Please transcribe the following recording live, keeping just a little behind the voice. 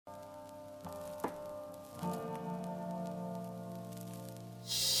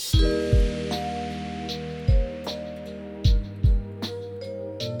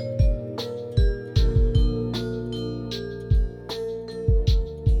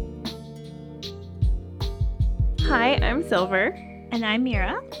Hi, I'm Silver, And I'm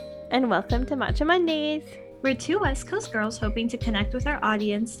Mira. and welcome to Matcha Mondays. We're two West Coast girls hoping to connect with our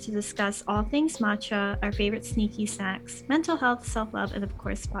audience to discuss all things matcha, our favorite sneaky snacks, mental health, self love, and of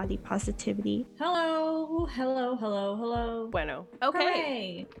course, body positivity. Hello, hello, hello, hello. Bueno. Okay.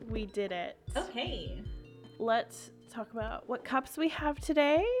 Hooray. We did it. Okay. Let's talk about what cups we have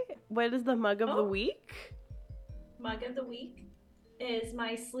today. What is the mug of the Oh. week? Mug of the week is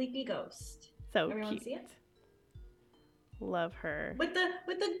my sleepy ghost. So Everyone cute. see it? Love her. With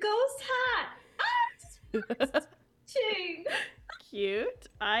the ghost hat. Ching. Cute.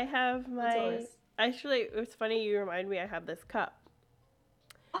 I have What's my. yours? Actually, it was funny you remind me I have this cup.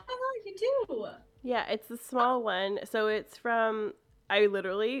 Oh, you do. Yeah, it's the small one. So it's from. I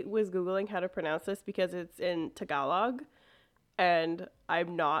literally was Googling how to pronounce this because it's in Tagalog. And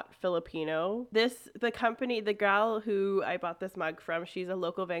I'm not Filipino. The company, the gal who I bought this mug from, she's a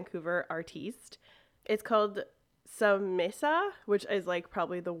local Vancouver artiste. It's called Samisa, which is like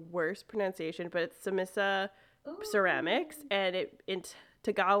probably the worst pronunciation, but it's Samisa Ceramics, and in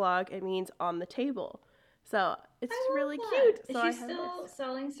Tagalog it means on the table. So it's really cute. Is so she still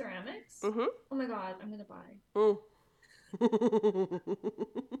selling ceramics? Mm-hmm. Oh my god, I'm gonna buy.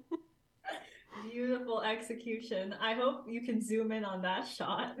 Beautiful execution. I hope you can zoom in on that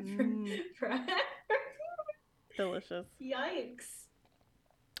shot. Delicious. Yikes.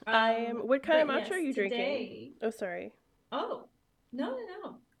 What kind of matcha are you drinking? Today... Oh, sorry. Oh, no.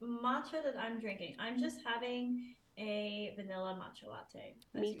 Matcha that I'm drinking. I'm just having a vanilla matcha latte.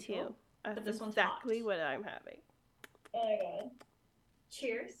 Me too. But this one's exactly hot. what I'm having. Oh my god.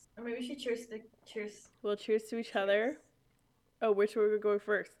 Cheers. Or maybe we should cheers. We'll cheers to each other. Oh, which one we're going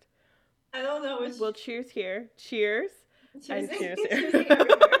first? I don't know which. We'll cheers here. Cheers. And cheers here.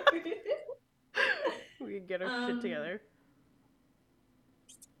 We can get our shit together.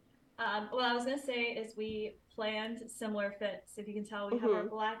 What I was going to say is we planned similar fits. If you can tell, we have our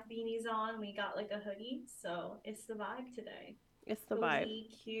black beanies on. We got like a hoodie. So it's the vibe today. It's the cozy,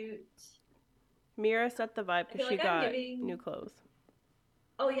 vibe. Cute. Mira set the vibe because she got new clothes.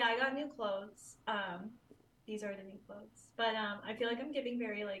 Oh, yeah, I got new clothes. These are the new clothes. But I feel like I'm giving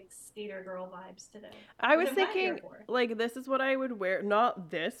very like skater girl vibes today. I was thinking like this is what I would wear.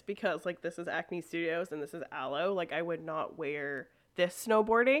 Not this because like this is Acne Studios and this is Aloe. Like I would not wear this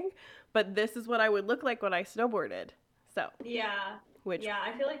snowboarding, but this is what I would look like when I snowboarded. So yeah,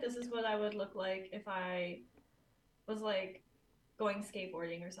 I feel like this is what I would look like if I was like going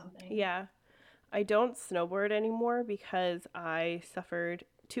skateboarding or something. Yeah, I don't snowboard anymore because I suffered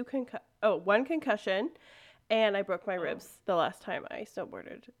one concussion, and I broke my ribs the last time I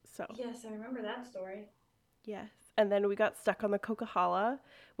snowboarded. So yes, I remember that story. Yes, and then we got stuck on the Coquihalla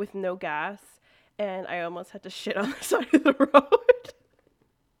with no gas, and I almost had to shit on the side of the road.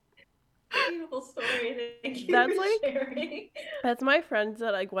 Beautiful story. Thank you for sharing. That's my friends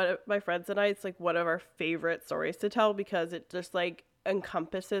that like one of my friends and I. It's like one of our favorite stories to tell because it just like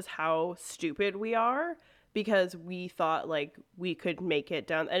encompasses how stupid we are because we thought like we could make it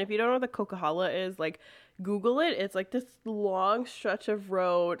down. And if you don't know what the Coquihalla is, like Google it. It's like this long stretch of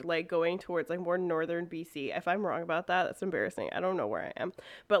road like going towards like more northern BC. If I'm wrong about that, that's embarrassing. I don't know where I am,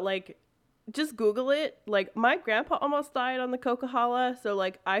 but like just Google it. Like my grandpa almost died on the Coquihalla, so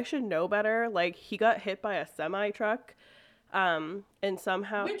like I should know better. Like he got hit by a semi truck, and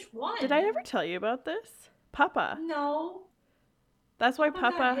somehow. Which one? Did I ever tell you about this? Papa. No. That's why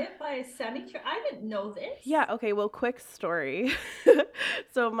Papa got hit by a semi truck. I didn't know this. Yeah. Okay. Well, quick story. I'm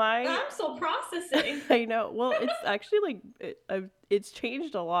so processing. I know. Well, it's actually like it's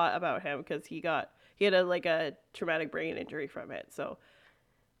changed a lot about him because he had a traumatic brain injury from it. So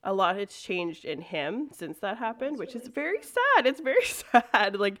a lot has changed in him since that happened, which is very sad. It's very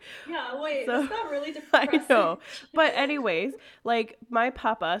sad. Like, yeah, wait, that's not really depressing. I know. But anyways, like my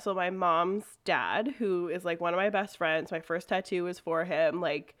papa, so my mom's dad, who is like one of my best friends, my first tattoo was for him,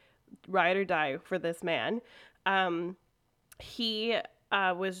 like ride or die for this man. He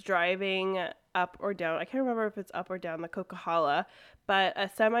was driving up or down. I can't remember if it's up or down the Coquihalla, but a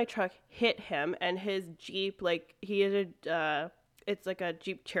semi truck hit him and his Jeep, like he had it's like a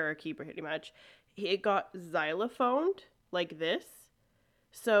Jeep Cherokee pretty much. It got xylophoned like this.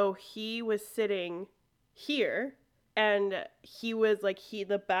 So he was sitting here and he was like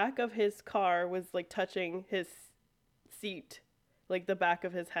the back of his car was like touching his seat, like the back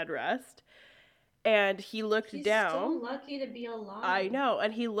of his headrest. And he looked down. He's so lucky to be alive. I know.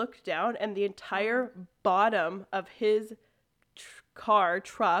 And he looked down and the entire bottom of his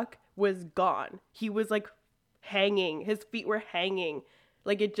truck was gone. He was like hanging. His feet were hanging.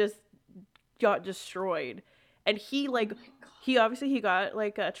 Like it just got destroyed. And he like he got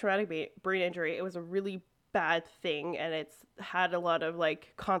like a traumatic brain injury. It was a really bad thing and it's had a lot of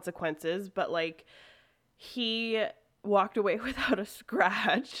like consequences, but like he walked away without a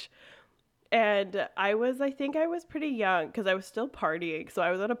scratch. And I think I was pretty young because I was still partying. So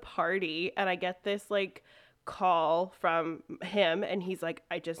I was at a party and I get this like call from him and he's like,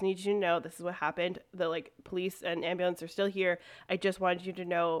 I just need you to know this is what happened. The like police and ambulance are still here. I just wanted you to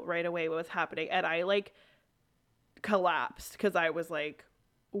know right away what was happening. And I like collapsed because I was like,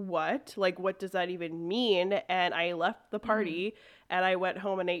 what? Like, what does that even mean? And I left the party and I went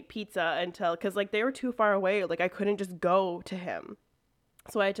home and ate pizza until, because like they were too far away. Like I couldn't just go to him.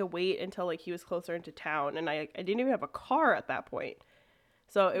 So I had to wait until like he was closer into town, and I didn't even have a car at that point.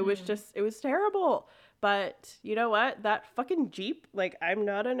 So it was just, it was terrible. But you know what? That fucking Jeep, like I'm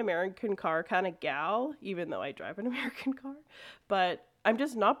not an American car kind of gal, even though I drive an American car, but I'm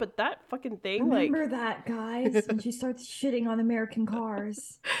just not. But that fucking thing, Remember like, that, guys, when she starts shitting on American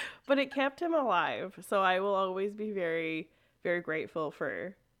cars. but it kept him alive. So I will always be very, very grateful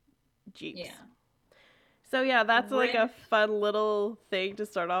for Jeeps. Yeah. So yeah, that's like a Rip. fun little thing to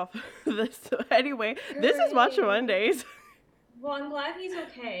start off this. Anyway, this is Matcha Mondays. Well, I'm glad he's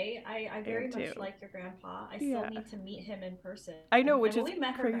okay. I very too. much like your grandpa. I still need to meet him in person. I know, which I've is only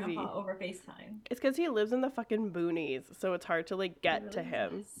met crazy. her grandpa over FaceTime. It's because he lives in the fucking boonies, so it's hard to like get to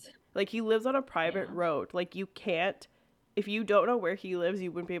him. Like he lives on a private road. Like you can't, if you don't know where he lives, you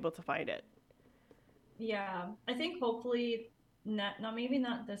wouldn't be able to find it. Yeah, I think hopefully maybe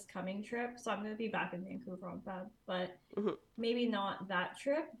not this coming trip. So I'm gonna be back in Vancouver on Feb, but maybe not that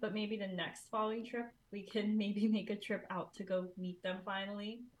trip, but maybe the next following trip we can maybe make a trip out to go meet them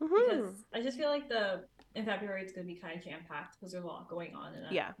finally. Because I just feel like in February it's gonna be kind of jam packed because there's a lot going on in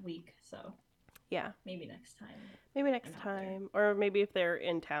that week. So yeah, maybe next time. Maybe next time, or maybe if they're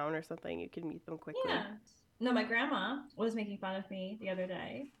in town or something, you can meet them quickly. Yeah. No, my grandma was making fun of me the other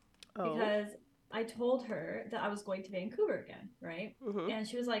day because I told her that I was going to Vancouver again, right? And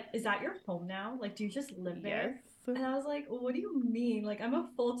she was like, is that your home now? Like, do you just live there? Yes. And I was like, well, what do you mean? Like, I'm a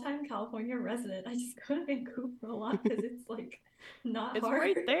full-time California resident. I just go to Vancouver a lot because it's like not it's hard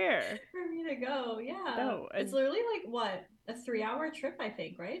right there for me to go. Yeah. No, it's literally like what? A 3-hour trip, I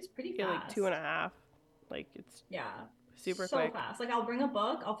think, right? It's pretty fast. Like 2.5. Like it's super so quick. fast. Like I'll bring a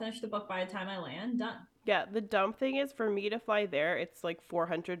book, I'll finish the book by the time I land, done. Yeah, the dumb thing is for me to fly there, it's like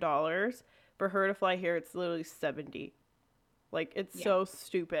 $400. For her to fly here, it's literally $70. Like, it's so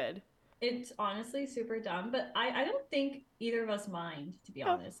stupid. It's honestly super dumb, but I don't think either of us mind, to be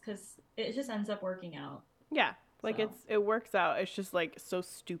honest, because it just ends up working out. Yeah, like it works out. It's just like so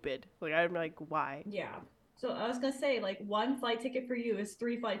stupid. Like I'm like, why? Yeah. So I was gonna say, like, 1 flight ticket for you is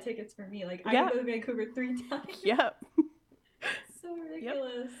 3 flight tickets for me. Like I can go to Vancouver 3 times. Yep. So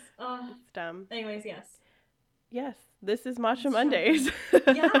ridiculous. It's dumb. Anyways, yes, this is Matcha Mondays.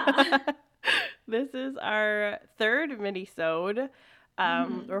 Yeah. This is our third mini-sode.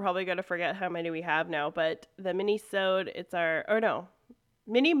 We're probably going to forget how many we have now, but the mini-sode, it's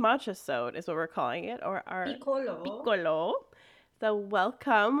mini matcha-sode is what we're calling it, or our piccolo. So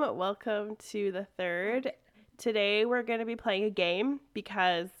welcome to the third. Today we're going to be playing a game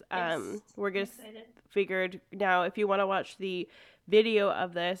because we're going to figured now if you want to watch the video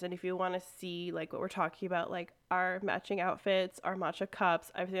of this and if you want to see like what we're talking about, like our matching outfits, our matcha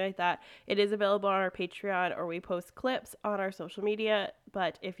cups, everything like that, it is available on our Patreon, or we post clips on our social media.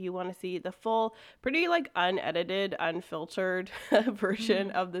 But if you want to see the full, pretty like unedited, unfiltered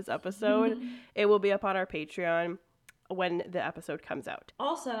version of this episode, it will be up on our Patreon when the episode comes out.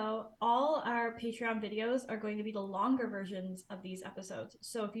 Also, all our Patreon videos are going to be the longer versions of these episodes.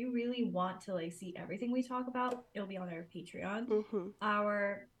 So if you really want to like see everything we talk about, it'll be on our Patreon.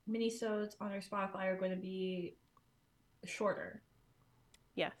 Our minisodes on our Spotify are going to be shorter.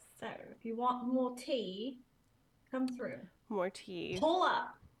 Yes. So if you want more tea, come through. More tea. Pull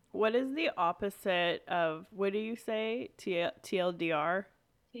up. What is the opposite of, what do you say? TLDR?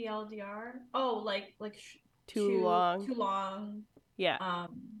 TLDR? Oh, like too long. Too long. Yeah.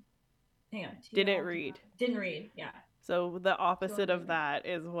 Hang on. Didn't read. Didn't read. Yeah. So the opposite of that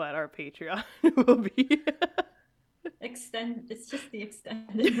is what our Patreon will be. It's just the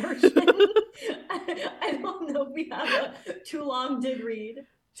extended version. I don't know if we have a too long did read.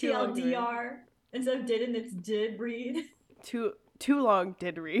 TLDR. Instead of didn't, it's did read. Too long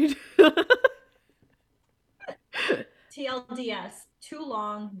did read. TLDS. Too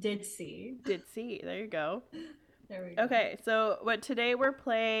long did see. Did see. There you go. There we go. Okay, so today we're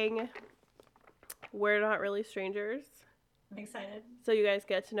playing We're Not Really Strangers. I'm excited. So you guys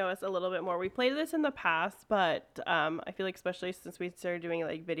get to know us a little bit more. We played this in the past, but I feel like especially since we started doing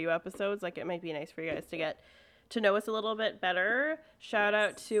like video episodes, like it might be nice for you guys to get to know us a little bit better, shout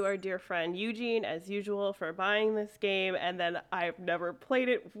out to our dear friend Eugene, as usual, for buying this game. And then I've never played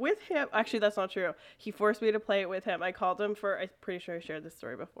it with him. Actually, that's not true. He forced me to play it with him. I called him I'm pretty sure I shared this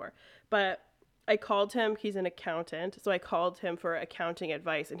story before. But I called him. He's an accountant. So I called him for accounting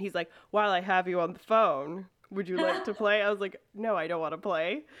advice. And he's like, while I have you on the phone, would you like to play? I was like, no, I don't want to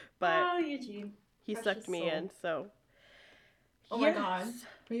play. But Oh, Eugene. he sucked me in. So. Oh my god.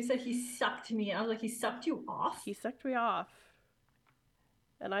 When you said he sucked me, I was like, he sucked you off? He sucked me off.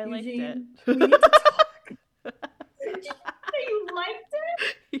 And I Eugene, liked we it. need to talk. Did you say you liked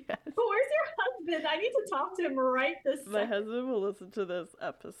it? Yes. But where's your husband? I need to talk to him right this My second. husband will listen to this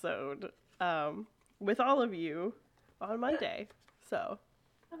episode with all of you on Monday. So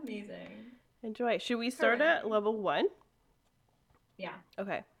Amazing. enjoy. Should we start Perfect. at level 1? Yeah.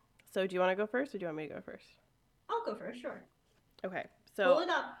 Okay. So do you want to go first or do you want me to go first? I'll go first, sure. Okay. Pull So it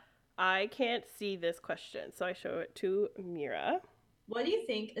up. I can't see this question, so I show it to Mira. What do you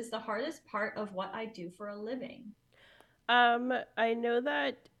think is the hardest part of what I do for a living? I know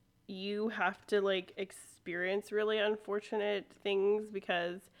that you have to like experience really unfortunate things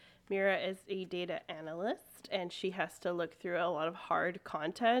because Mira is a data analyst and she has to look through a lot of hard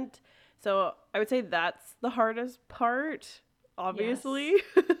content. So I would say that's the hardest part, obviously.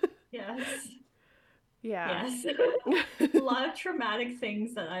 Yes. Yeah. Yes. A lot of traumatic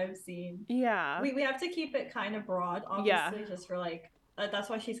things that I've seen. Yeah. We have to keep it kind of broad, obviously, just for like, that's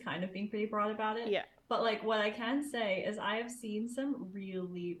why she's kind of being pretty broad about it. Yeah. But like, what I can say is I have seen some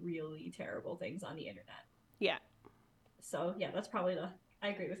really, really terrible things on the internet. Yeah. So yeah, that's probably I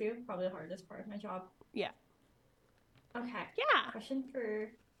agree with you, probably the hardest part of my job. Yeah. Okay. Yeah. Question for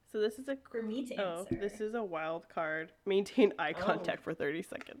So this is me to answer. this is a wild card. Maintain eye contact for 30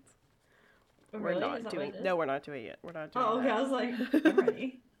 seconds. Oh, We're really? not Is that doing what it is? No, we're not doing it. We're not doing Oh, okay. that. I was like, I'm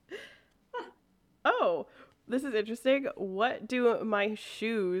ready. Oh, this is interesting. What do my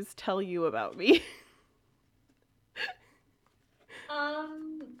shoes tell you about me?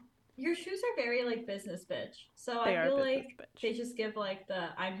 Your shoes are very like business bitch. So They I are feel business like bitch. they just give like the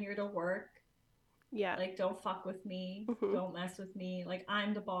I'm here to work. Yeah. Like don't fuck with me. Mhm. Don't mess with me. Like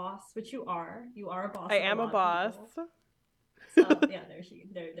I'm the boss, which you are. You are a boss. I of am a lot of boss. people. So yeah,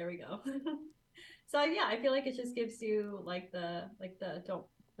 there we go. So yeah, I feel like it just gives you like the don't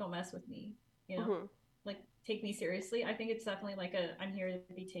mess with me, you know? Mhm. Like take me seriously. I think it's definitely like I'm here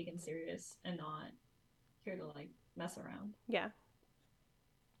to be taken serious and not here to like mess around. Yeah.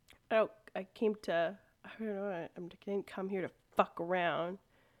 I don't know. I didn't come here to fuck around.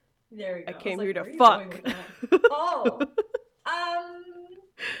 There we go. I came was here like, to where are you fuck. going with that? Oh.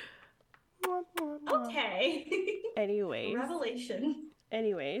 Okay. Anyways, Revelation.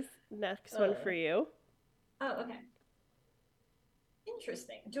 next one for you. Oh, okay.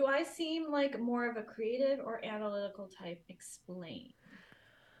 Interesting. Do I seem like more of a creative or analytical type? Explain.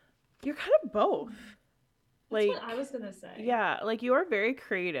 You're kind of both. That's Like, what I was gonna say. yeah, like you are very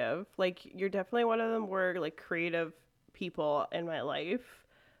creative. Like you're definitely one of the more like creative people in my life,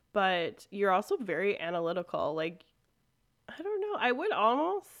 but you're also very analytical. Like I don't know. I would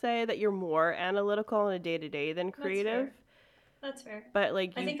almost say that you're more analytical on a day-to-day than creative. That's fair. But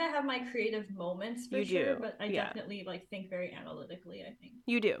like I think I have my creative moments for You sure, do, but I yeah. definitely like think very analytically, I think.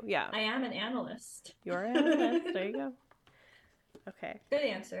 you do, yeah. I am an analyst. You're an analyst. There you go. Okay. Good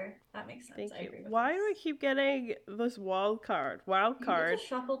answer. That makes sense. Thank I you. agree with Why this. do I keep getting this wild card? Wild You card. need to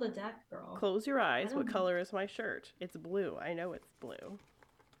shuffle the deck, girl. Close your eyes. don't What know. color is my shirt? It's blue. I know it's blue.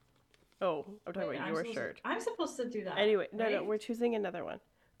 Oh, I'm talking Wait, about I'm your supposed shirt. I'm supposed to do that. Anyway, no, right? we're choosing another one.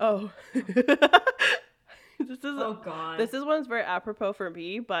 Oh. Oh god. This is one's very apropos for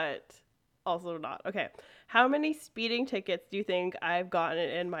me, but also not. Okay. How many speeding tickets do you think I've gotten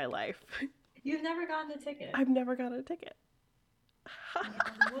in my life? You've never gotten a ticket. I've never gotten a ticket.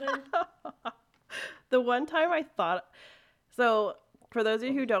 What The one time I thought, so for those of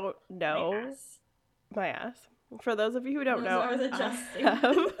you who don't my know, ass. my ass. For those of you who don't Those know, are the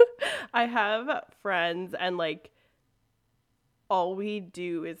adjusting. I have friends and like all we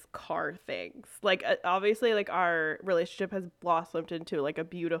do is car things. Like obviously like our relationship has blossomed into like a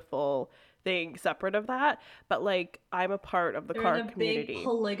beautiful thing separate of that, but like I'm a part of the They're car in a community. big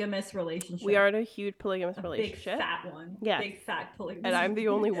polygamous relationship. We are in a huge polygamous a relationship. big fat one. Yes. Big fat polygamous. And I'm the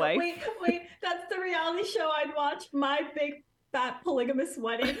only wife. Wait, that's the reality show I'd watch. My big fat polygamous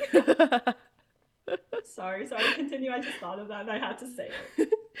wedding. Sorry, continue. I just thought of that and I had to say it.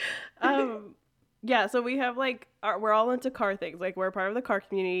 Yeah, so we have like we're all into car things. Like we're part of the car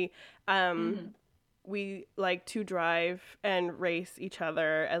community. We like to drive and race each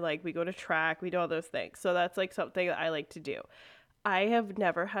other, and like we go to track, we do all those things. So that's like something that I like to do. I have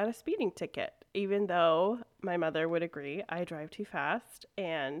never had a speeding ticket. even though my mother would agree, I drive too fast,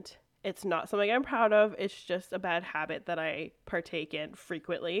 and it's not something I'm proud of. It's just a bad habit that I partake in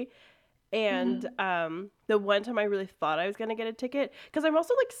frequently. And the one time I really thought I was going to get a ticket, because I'm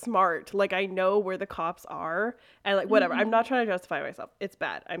also like smart, like I know where the cops are and like whatever. I'm not trying to justify myself. It's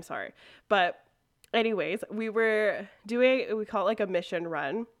bad. I'm sorry. But anyways, we were doing, we call it like a mission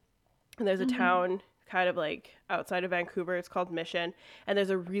run. And there's a town kind of like outside of Vancouver. It's called Mission. And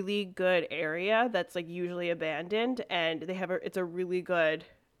there's a really good area that's like usually abandoned. And they have it's a really good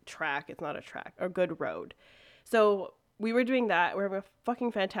track. It's not a track, a good road. So we were doing that. We're having a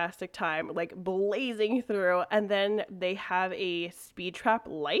fucking fantastic time, like blazing through. And then they have a speed trap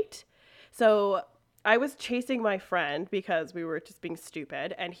light. So I was chasing my friend because we were just being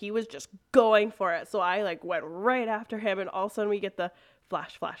stupid, and he was just going for it. So I like went right after him, and all of a sudden we get the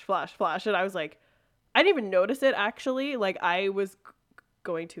flash, flash, flash, flash. And I was like, I didn't even notice it actually. Like I was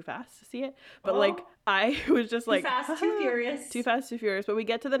going too fast to see it, but like I was just like too fast, too furious. Too fast, too furious. But we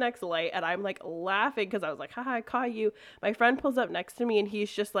get to the next light, and I'm like laughing because I was like, haha, I caught you. My friend pulls up next to me, and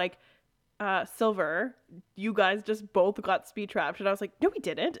he's just like, Silver, you guys just both got speed trapped. And I was like, no, we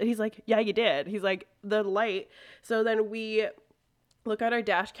didn't. And he's like, yeah, you did. He's like, the light. So then we look at our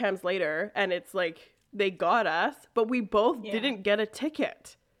dash cams later, and it's like they got us, but we both didn't get a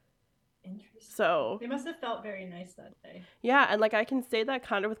ticket. Interesting. So they must have felt very nice that day. Yeah, and like I can say that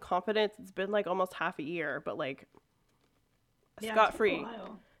kind of with confidence. It's been like almost half a year, but like scot-free.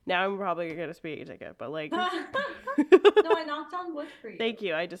 Now I'm probably gonna get a speeding ticket, but like No, I knocked on wood for you. Thank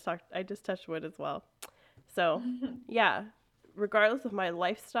you. I just touched wood as well. So yeah, regardless of my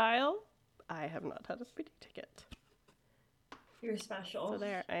lifestyle, I have not had a speeding ticket. You're special. So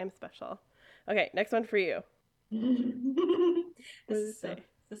there, I am special. Okay, next one for you. It's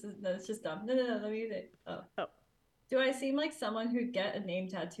just dumb. No, let me use it. Oh. Do I seem like someone who'd get a name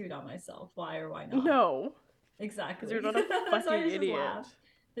tattooed on myself? Why or why not? No. Exactly. Because you're not a fucking idiot.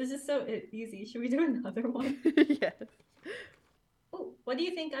 This is so easy. Should we do another one? Yes. Oh, what do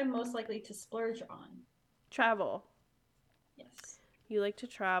you think I'm most likely to splurge on? Travel. Yes. You like to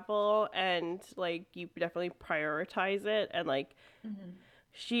travel, and like you definitely prioritize it, and like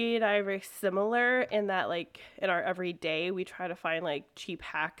she and I are very similar in that like in our everyday we try to find like cheap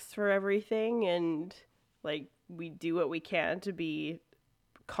hacks for everything, and like we do what we can to be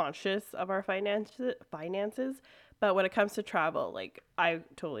conscious of our finances. But when it comes to travel, like I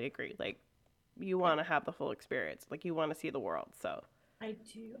totally agree. Like you want to have the full experience. Like you want to see the world. So I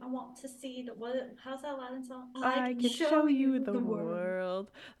do. I want to see how's that Aladdin song? I can show you the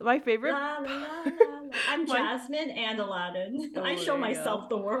world. My favorite. La, la, la, la. I'm Jasmine and Aladdin. I show myself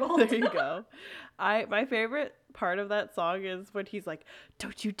the world. There you go. My favorite part of that song is when he's like,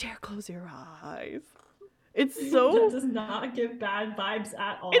 "Don't you dare close your eyes." It's so. That does not give bad vibes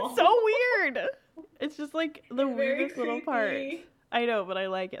at all. It's so weird. It's just like the weirdest little part. I know, but I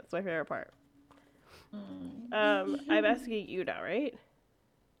like it. It's my favorite part. I'm asking you now, right?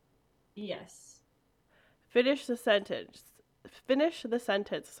 Yes. Finish the sentence.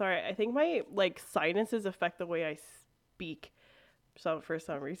 Sorry, I think my like sinuses affect the way I speak. For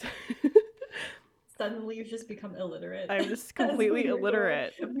some reason. Suddenly you've just become illiterate. I'm just completely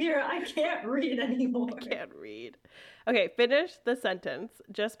illiterate. Mira, I can't read anymore. I can't read. Okay, finish the sentence.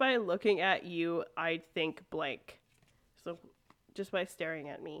 Just by looking at you, I think blank. So just by staring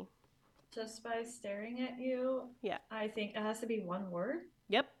at me. Just by staring at you? Yeah. I think it has to be one word?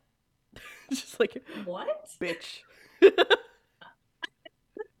 Yep. Just like what? Bitch.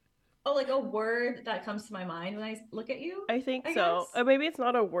 Oh, like a word that comes to my mind when I look at you? I think so. Or maybe it's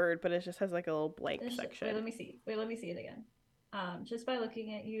not a word, but it just has like a little blank section. Wait, let me see it again. Just by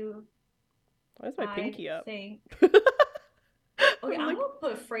looking at you. Why is my pinky up? Okay, I'm gonna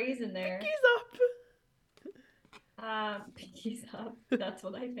put a phrase in there. Pinky's up. Pinky's up. That's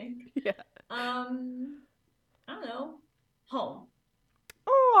what I think. Yeah. I don't know. Home.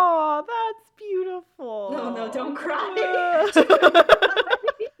 Oh, that's beautiful. No, don't cry.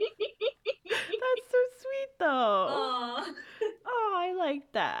 That's so sweet, though. Aww. Oh, I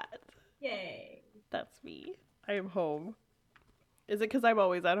like that. Yay. That's me. I am home. Is it because I'm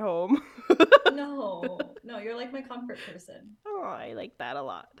always at home? No, you're like my comfort person. Oh, I like that a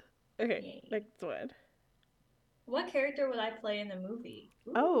lot. Okay, Yay. next one. What character would I play in the movie?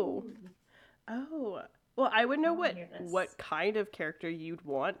 Ooh. Oh. Well, I would know what kind of character you'd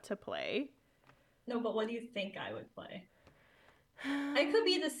want to play. No, but what do you think I would play? It could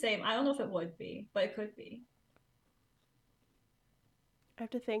be the same. I don't know if it would be, but it could be. I have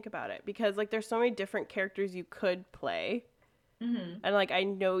to think about it because like there's so many different characters you could play. Mm-hmm. And like I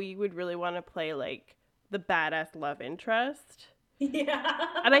know you would really want to play like the badass love interest. Yeah.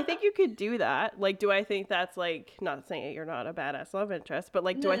 And I think you could do that. Like, do I think that's like, not saying you're not a badass love interest, but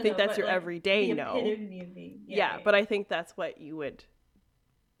like, do I think that's but your like everyday? the No. epitome of me. Yeah, but I think that's what you would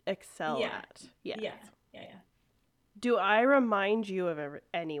excel yeah. at. Yes. Yeah. Yeah. Yeah. Do I remind you of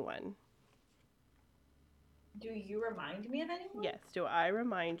anyone? Do you remind me of anyone? Yes. Do I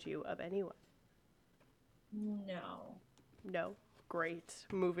remind you of anyone? No. No. Great.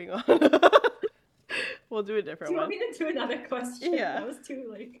 Moving on. We'll do a different Do you one. want me to do another question? Yeah. That was too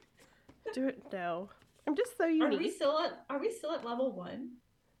like. Do it. No. I'm just so Are unique. we still at level 1?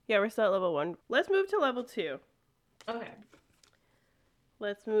 Yeah, we're still at level 1. Let's move to level 2. Okay.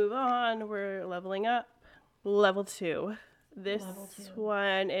 Let's move on. We're leveling up. Level 2. This Level 2.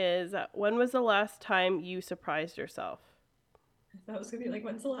 one is, when was the last time you surprised yourself? That was gonna be like,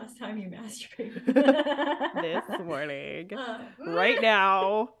 when's the last time you masturbated? This morning. Uh, Right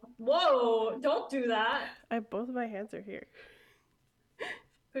now. Whoa! Don't do that. Both of my hands are here.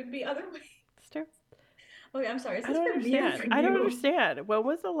 Could be other ways. It's true. Okay, I'm sorry. Is I this don't for me or understand. for I don't you? understand. When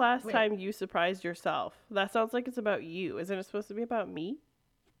was the last Wait. time you surprised yourself? That sounds like it's about you. Isn't it supposed to be about me?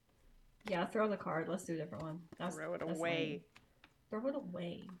 Yeah, throw the card. Let's do a different one. Throw it that's away. lame. Throw it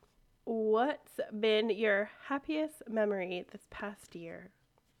away. What's been your happiest memory this past year?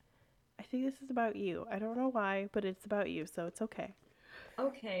 I think this is about you. I don't know why, but it's about you, so it's okay.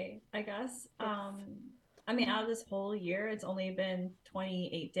 Okay, I guess. Yes. I mean, out of this whole year, it's only been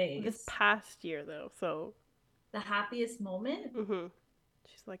 28 days. This past year, though, so. The happiest moment?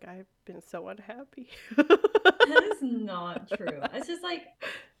 She's like, I've been so unhappy. That is not true. It's just like,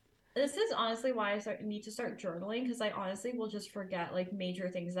 this is honestly why I need to start journaling, because I honestly will just forget like major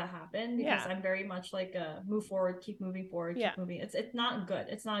things that happen, because Yeah. I'm very much like a move forward, keep moving forward, keep Yeah. moving. It's not good.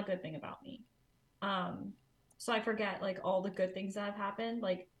 It's not a good thing about me. So I forget like all the good things that have happened.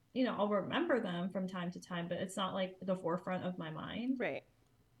 Like, you know, I'll remember them from time to time, but it's not like the forefront of my mind. Right.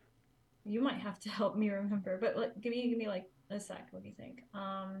 You might have to help me remember, but like, give me like a sec. What do you think?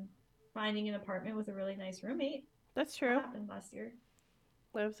 Finding an apartment with a really nice roommate. That's That true. happened last year.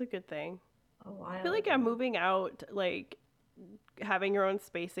 That was a good thing. A while I feel like ago. I'm moving out, like having your own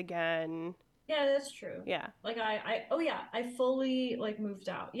space again. Yeah, that's true. Yeah. Like I fully like moved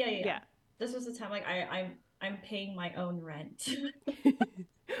out. Yeah. Yeah. This was the time like I'm paying my own rent.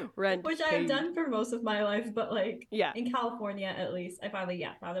 Rent. Which I have done for most of my life, but like Yeah. in California at least, I finally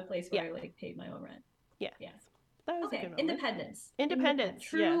found a place where Yeah. I like paid my own rent. Yeah. Yeah. That was a Okay, good moment. independence. Independence,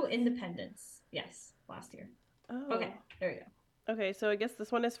 True independence. Yes, last year. Oh. Okay, there you go. Okay, so I guess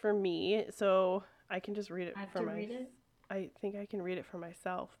this one is for me, so I can just read it I have for to my. read it. I think I can read it for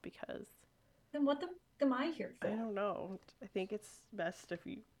myself because Then what the f- am I here for? I don't know. I think it's best if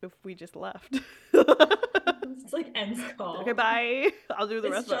we just left. It's like ends call. Okay, bye. I'll do the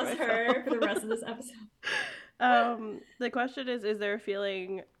It's rest of just it her myself. for the rest of this episode. The question is there a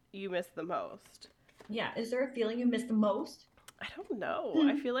feeling you miss the most? Yeah, is there a feeling you miss the most? I don't know.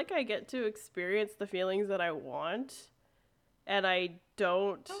 I feel like I get to experience the feelings that I want, and I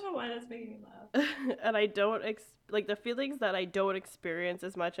don't. I don't know why that's making me laugh. And I don't like the feelings that I don't experience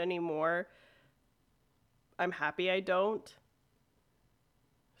as much anymore. I'm happy I don't.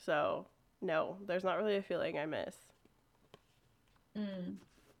 So, no, there's not really a feeling I miss.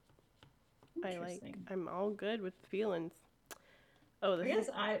 I'm all good with feelings. Oh, I guess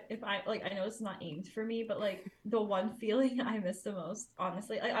I know it's not aimed for me, but like the one feeling I miss the most,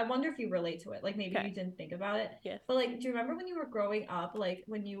 honestly, I wonder if you relate to it. Like maybe Okay. you didn't think about it. Yes. But like, do you remember when you were growing up, like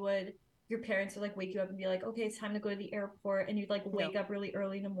when your parents would like wake you up and be like, okay, it's time to go to the airport, and you'd like wake up really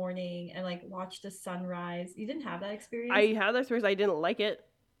early in the morning and like watch the sunrise. You didn't have that experience? I had that experience. I didn't like it.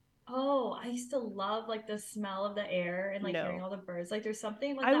 Oh, I used to love like the smell of the air and like No. hearing all the birds. Like there's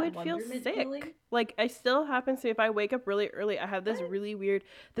something like I that would feel wonderment sick. feeling. Like, I still happens to me if I wake up really early. I have this What? really weird.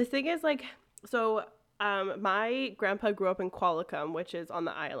 The thing is, like, so my grandpa grew up in Qualicum, which is on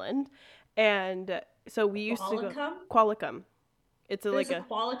the island, and so we used to go Qualicum. It's There's like a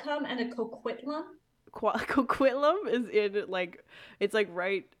Qualicum and a Coquitlam. Coquitlam is in like it's like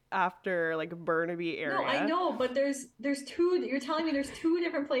right after like Burnaby area. No, I know, but there's two. You're telling me there's two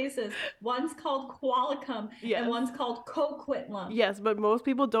different places. One's called Qualicum Yes. and one's called Coquitlam. Yes, but most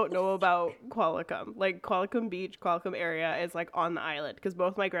people don't know about Qualicum. Like Qualicum Beach, Qualicum area is like on the island because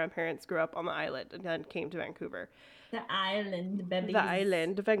both my grandparents grew up on the island and then came to Vancouver. The island, baby. The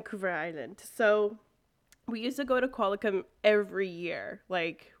island, Vancouver Island. So we used to go to Qualicum every year,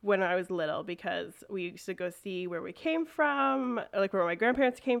 like when I was little, because we used to go see where we came from, like where my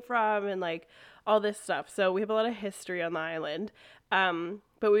grandparents came from, and like all this stuff. So we have a lot of history on the island.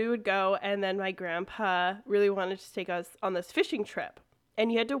 But we would go, and then my grandpa really wanted to take us on this fishing trip.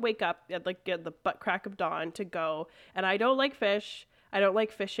 and you had to wake up at like at the butt crack of dawn to go. And I don't like fish. I don't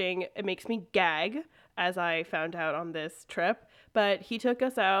like fishing. It makes me gag, as I found out on this trip. But he took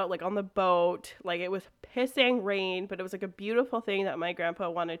us out like on the boat. Like it was pissing rain, but it was like a beautiful thing that my grandpa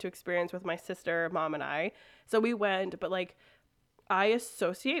wanted to experience with my sister, mom, and I. So we went, but like I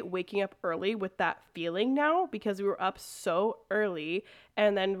associate waking up early with that feeling now because we were up so early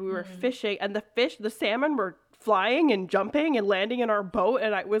and then we were fishing and the salmon were flying and jumping and landing in our boat,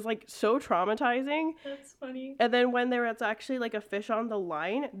 and it was like so traumatizing. That's funny. And then when there was actually like a fish on the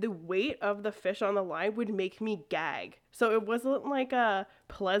line, the weight of the fish on the line would make me gag. So it wasn't like a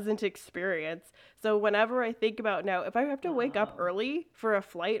pleasant experience. So whenever I think about now, if I have to wake up early for a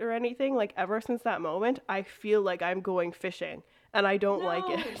flight or anything, like ever since that moment, I feel like I'm going fishing and I don't like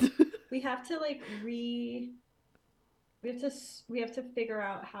it. We have to like we have to figure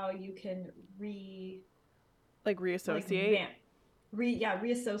out how you can like reassociate.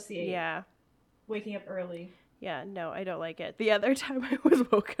 Reassociate. Yeah. Waking up early. Yeah, no, I don't like it. The other time I was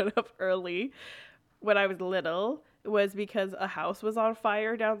woken up early when I was little was because a house was on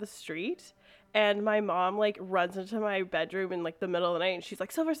fire down the street. And my mom like runs into my bedroom in like the middle of the night and she's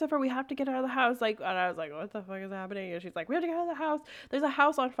like, Silver, we have to get out of the house. Like, and I was like, what the fuck is happening? And she's like, we have to get out of the house. There's a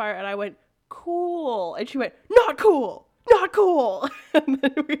house on fire. And I went, cool. And she went, not cool. Not cool. And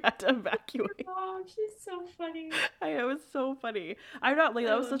then we had to evacuate. Oh, she's so funny. I know, it was so funny. I'm not like,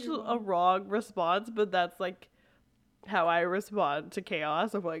 that was such a wrong response, but that's like how I respond to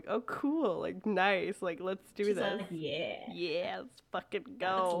chaos. I'm like, oh, cool. Like, nice. Like, let's do She's this. like, yeah. Yeah, let's fucking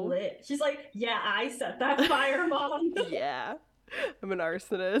That's go. lit. She's like, yeah, I set that fire, Mom. Yeah. I'm an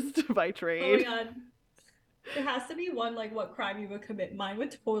arsonist by Oh trade. my god. There has to be one, like, what crime you would commit. Mine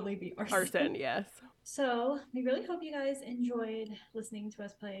would totally be arson. Arson, yes. So we really hope you guys enjoyed listening to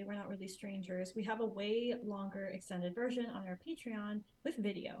us play We're Not Really Strangers. We have a way longer extended version on our Patreon with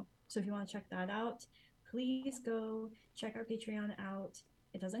video. So if you want to check that out, please go check our Patreon out.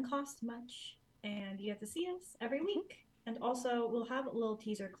 It doesn't cost much and you get to see us every week. And also we'll have little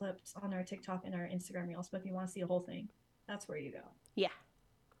teaser clips on our TikTok and our Instagram reels. But if you want to see the whole thing, that's where you go. Yeah.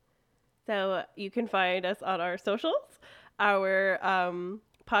 So you can find us on our socials. Our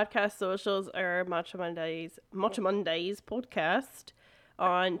podcast socials are Matcha Mondays podcast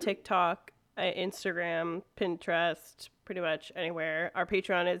on TikTok, Instagram, Pinterest, pretty much anywhere. Our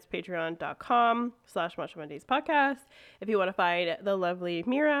Patreon is patreon.com/Matcha Mondays podcast. If you want to find the lovely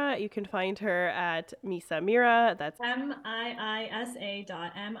Mira, you can find her at Misa Mira. That's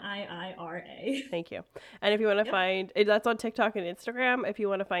MIISA.MIIRA. Thank you. And if you want to find, that's on TikTok and Instagram. If you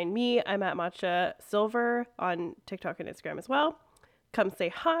want to find me, I'm at Matcha Silver on TikTok and Instagram as well. Come say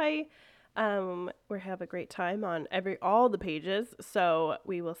hi. We have a great time on all the pages, so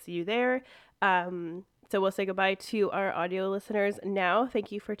we will see you there. So we'll say goodbye to our audio listeners now.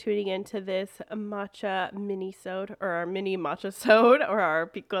 Thank you for tuning in to this matcha mini-sode, or our mini matcha-sode, or our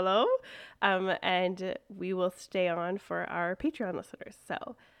piccolo. And we will stay on for our Patreon listeners.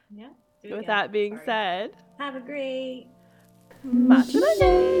 So Yeah. with that being said, have a great Matcha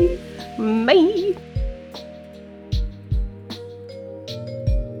Monday! Bye!